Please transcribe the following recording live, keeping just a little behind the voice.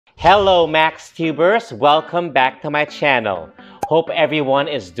Hello MaxTubers, welcome back to my channel. Hope everyone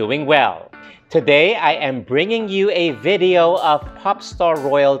is doing well. Today I am bringing you a video of pop star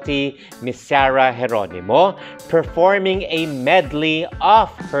royalty Miss Geronimo performing a medley of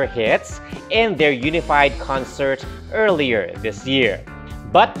her hits in their unified concert earlier this year.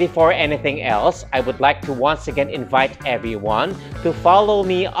 But before anything else, I would like to once again invite everyone to follow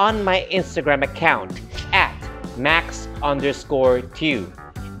me on my Instagram account at max_tube.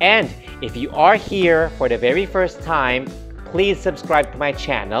 And if you are here for the very first time, please subscribe to my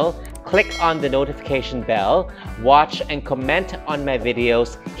channel, click on the notification bell, watch and comment on my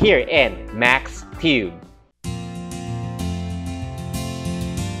videos here in MaxTiube.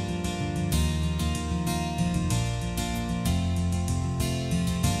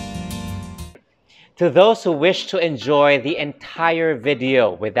 To those who wish to enjoy the entire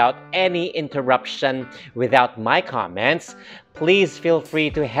video without any interruption, without my comments, please feel free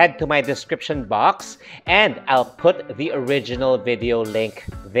to head to my description box and I'll put the original video link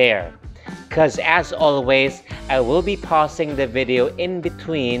there. Because as always, I will be pausing the video in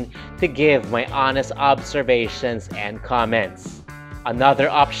between to give my honest observations and comments. Another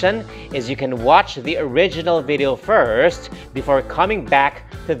option is you can watch the original video first before coming back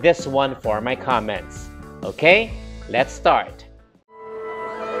to this one for my comments. Okay, let's start.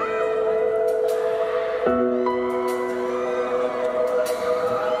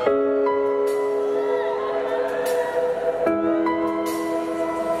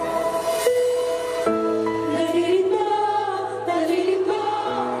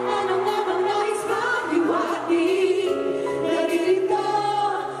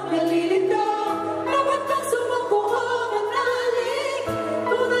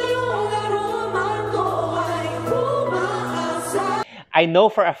 I know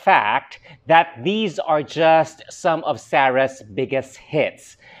for a fact that these are just some of Sarah's biggest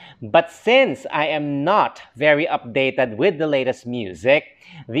hits. But since I am not very updated with the latest music,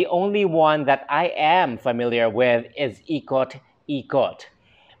 the only one that I am familiar with is Ikot-Ikot.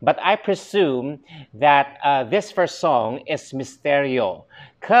 But I presume that this first song is Misteryo,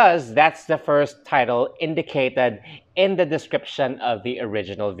 because that's the first title indicated in the description of the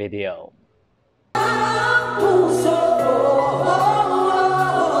original video.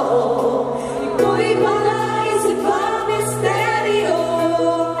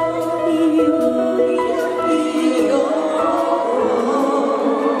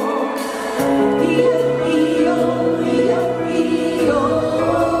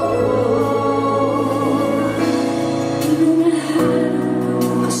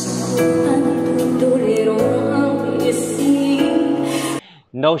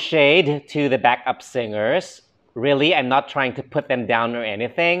 No shade to the backup singers. Really, I'm not trying to put them down or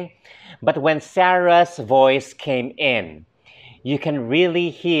anything. But when Sarah's voice came in, you can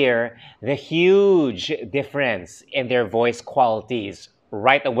really hear the huge difference in their voice qualities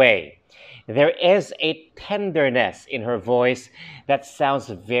right away. There is a tenderness in her voice that sounds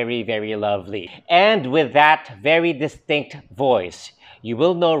very, very lovely. And with that very distinct voice, you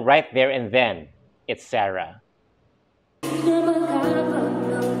will know right there and then it's Sarah.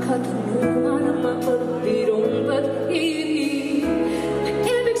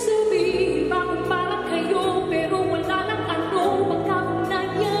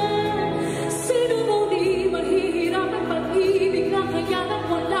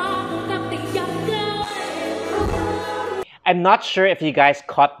 I'm not sure if you guys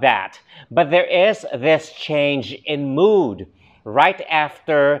caught that, but there is this change in mood right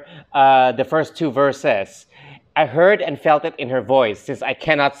after the first two verses. I heard and felt it in her voice since I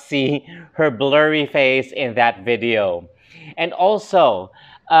cannot see her blurry face in that video. And also,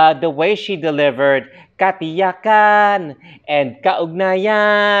 the way she delivered katiyakan and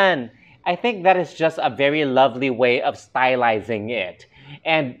kaugnayan, I think that is just a very lovely way of stylizing it.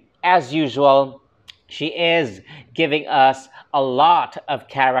 And as usual, she is giving us a lot of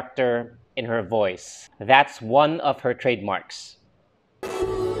character in her voice. That's one of her trademarks.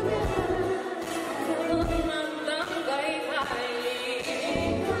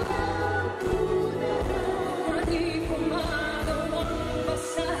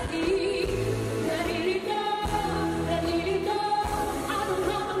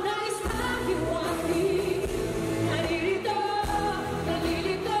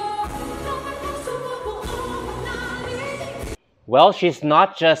 Well, she's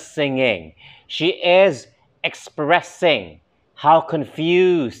not just singing. She is expressing how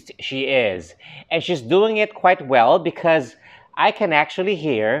confused she is. And she's doing it quite well because I can actually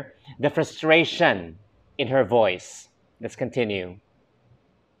hear the frustration in her voice. Let's continue.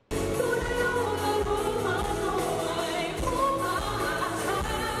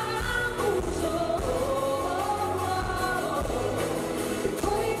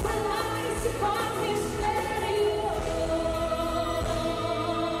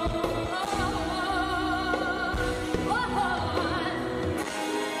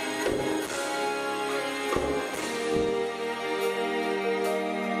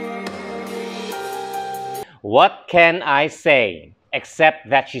 What can I say except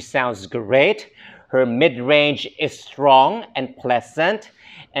that she sounds great? Her mid-range is strong and pleasant,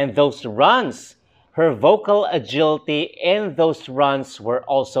 and those runs, her vocal agility in those runs were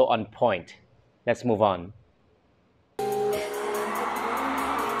also on point. Let's move on.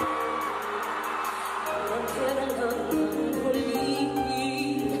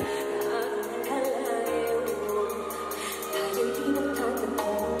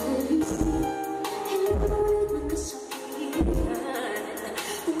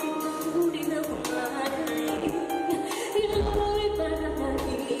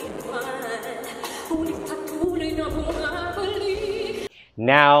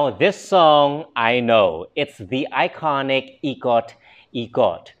 Now, this song, I know. It's the iconic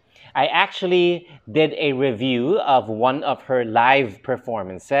Ikot-Ikot. I actually did a review of one of her live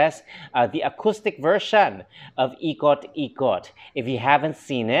performances, the acoustic version of Ikot-Ikot. If you haven't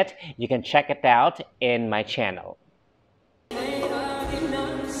seen it, you can check it out in my channel.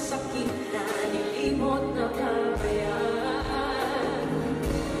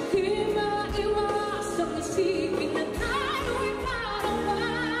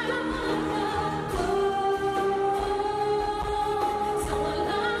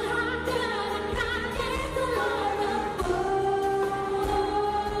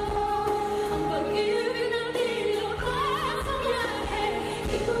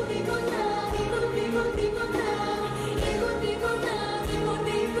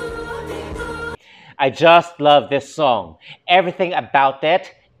 I just love this song. Everything about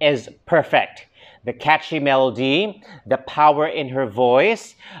it is perfect. The catchy melody, the power in her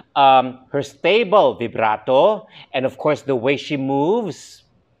voice, her stable vibrato, and of course the way she moves,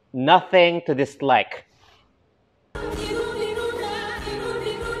 nothing to dislike.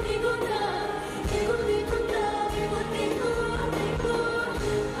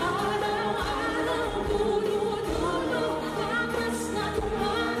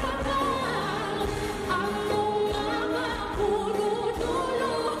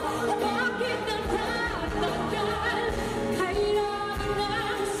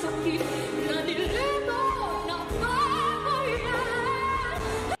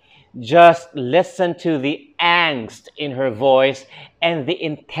 Just listen to the angst in her voice and the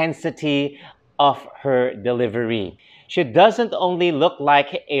intensity of her delivery. She doesn't only look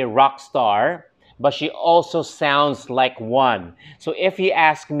like a rock star, but she also sounds like one. So if you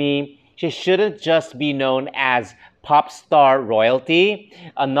ask me, she shouldn't just be known as pop star royalty.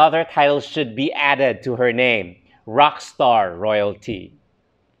 Another title should be added to her name, rock star royalty.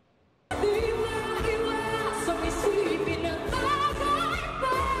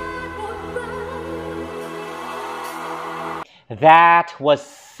 That was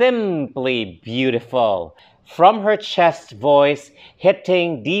simply beautiful. From her chest voice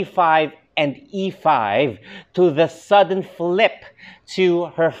hitting D5 and E5 to the sudden flip to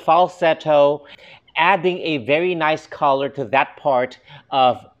her falsetto, adding a very nice color to that part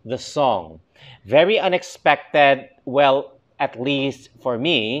of the song. Very unexpected, well, at least for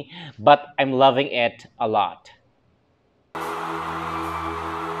me, but I'm loving it a lot.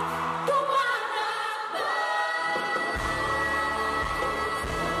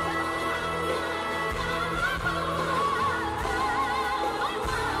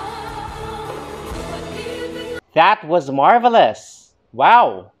 That was marvelous.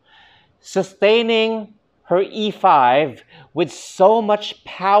 Wow. Sustaining her E5 with so much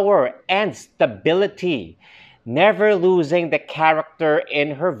power and stability, never losing the character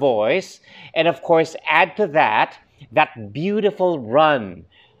in her voice, and of course add to that, that beautiful run.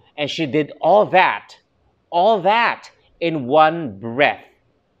 And she did all that in one breath.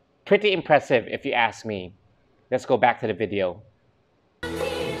 Pretty impressive if you ask me. Let's go back to the video.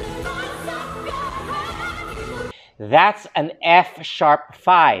 That's an F sharp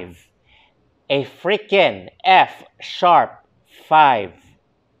 5. A freaking F sharp 5.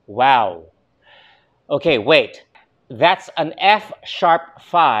 Wow. Okay, wait. That's an F sharp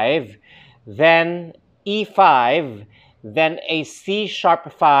 5, then E5, then a C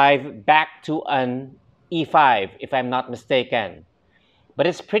sharp 5 back to an E5, if I'm not mistaken. But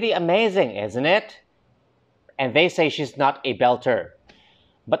it's pretty amazing, isn't it? And they say she's not a belter.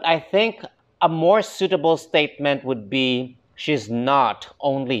 But I think a more suitable statement would be, she's not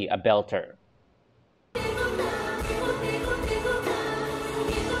only a belter.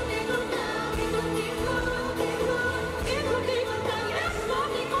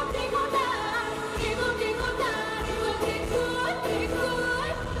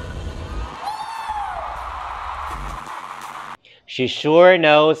 She sure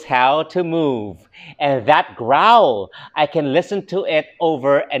knows how to move. And that growl, I can listen to it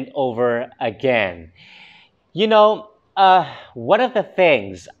over and over again. You know, one of the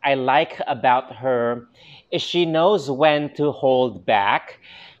things I like about her is she knows when to hold back.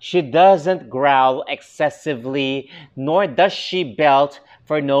 She doesn't growl excessively, nor does she belt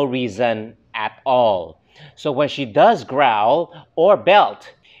for no reason at all. So when she does growl or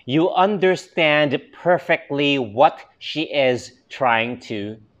belt, you understand perfectly what she is trying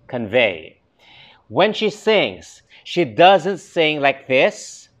to convey. When she sings, she doesn't sing like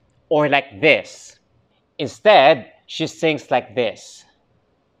this or like this. Instead, she sings like this,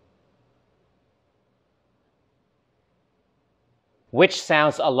 which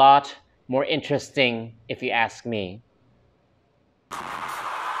sounds a lot more interesting if you ask me.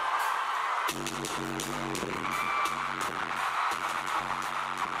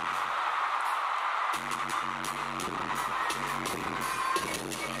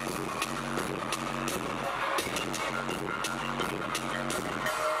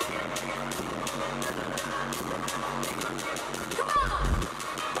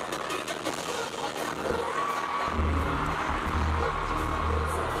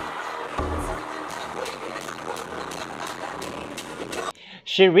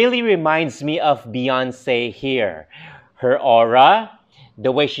 She really reminds me of Beyonce here. Her aura,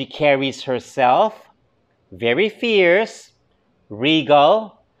 the way she carries herself, very fierce,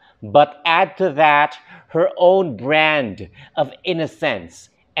 regal, but add to that her own brand of innocence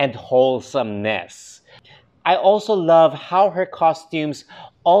and wholesomeness. I also love how her costumes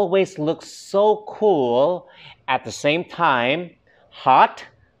always look so cool, at the same time, hot,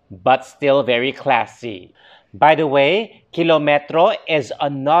 but still very classy. By the way, Kilometro is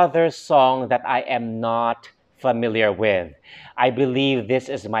another song that I am not familiar with. I believe this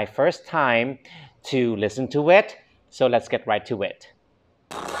is my first time to listen to it, so let's get right to it.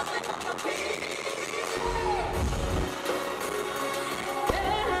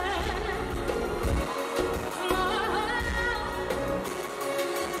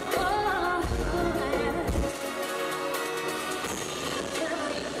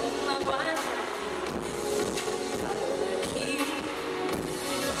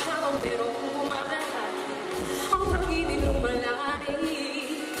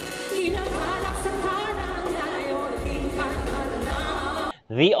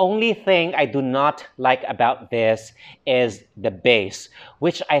 The only thing I do not like about this is the bass,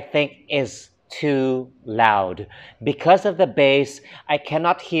 which I think is too loud. Because of the bass, I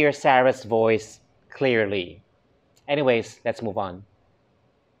cannot hear Sarah's voice clearly. Anyways, let's move on.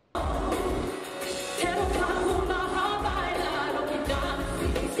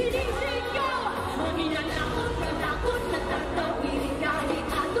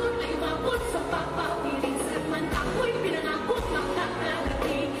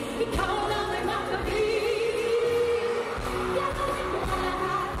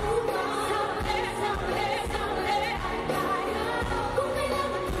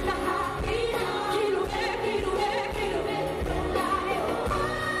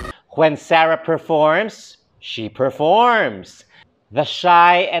 When Sarah performs, she performs. The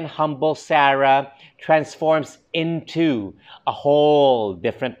shy and humble Sarah transforms into a whole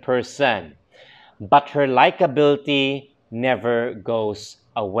different person. But her likability never goes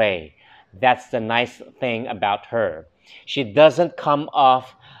away. That's the nice thing about her. She doesn't come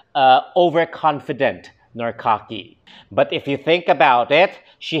off overconfident nor cocky. But if you think about it,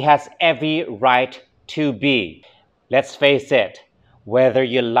 she has every right to be. Let's face it, whether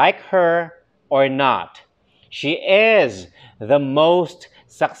you like her or not, she is the most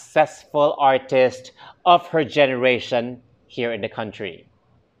successful artist of her generation here in the country.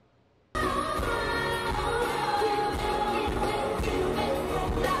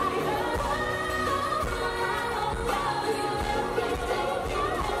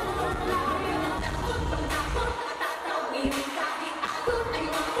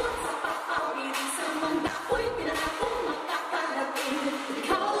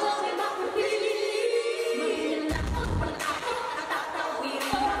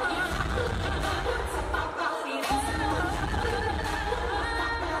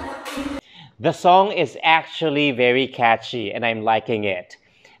 The song is actually very catchy and I'm liking it.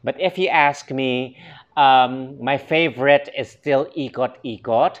 But if you ask me, my favorite is still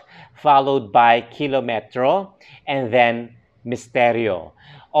Ikot-Ikot, followed by Kilometro, and then Misteryo.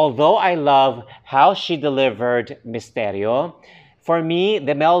 Although I love how she delivered Misteryo, for me,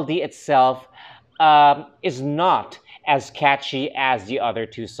 the melody itself is not as catchy as the other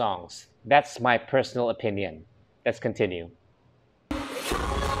two songs. That's my personal opinion. Let's continue.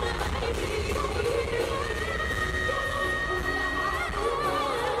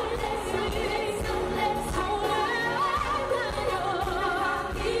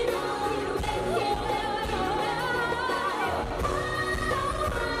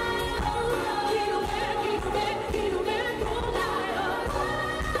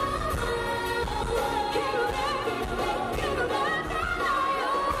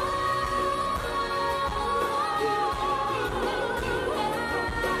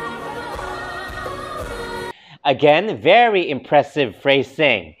 Again, very impressive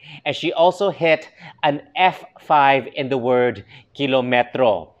phrasing. And she also hit an F5 in the word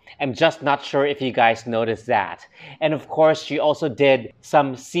kilometro. I'm just not sure if you guys noticed that. And of course, she also did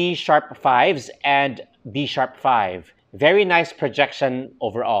some C sharp 5s and D sharp 5. Very nice projection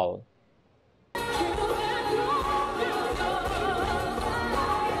overall.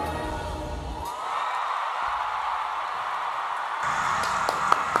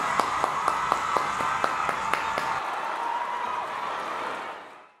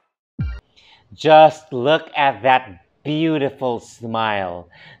 Just look at that beautiful smile.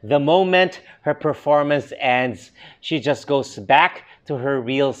 The moment her performance ends, she just goes back to her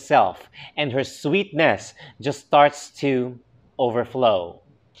real self, and her sweetness just starts to overflow.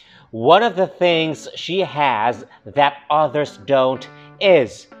 One of the things she has that others don't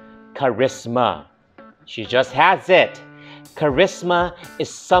is charisma. She just has it. Charisma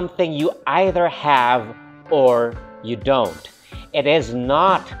is something you either have or you don't. It is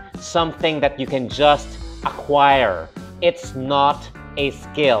not something that you can just acquire. It's not a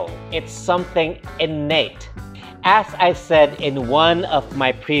skill. It's something innate. As I said in one of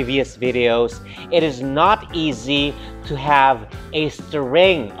my previous videos, it is not easy to have a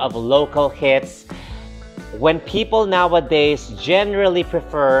string of local hits when people nowadays generally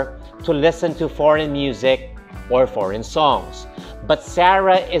prefer to listen to foreign music or foreign songs. But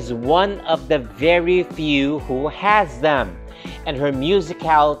Sarah is one of the very few who has them. And her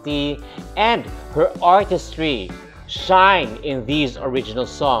musicality and her artistry shine in these original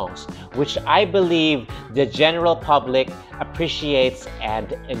songs, which I believe the general public appreciates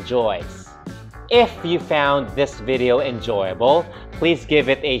and enjoys. If you found this video enjoyable, please give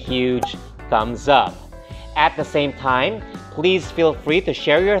it a huge thumbs up. At the same time, please feel free to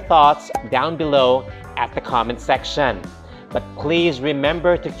share your thoughts down below at the comment section. But please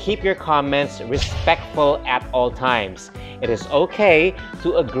remember to keep your comments respectful at all times. It is okay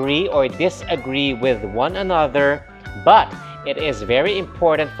to agree or disagree with one another, but it is very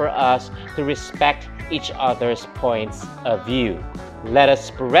important for us to respect each other's points of view. Let us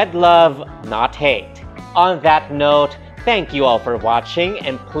spread love, not hate. On that note, thank you all for watching,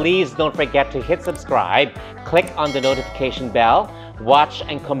 and please don't forget to hit subscribe, click on the notification bell, watch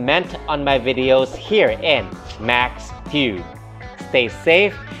and comment on my videos here in MaxTiube. Stay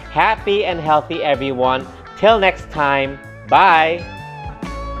safe, happy and healthy everyone. Till next time, bye!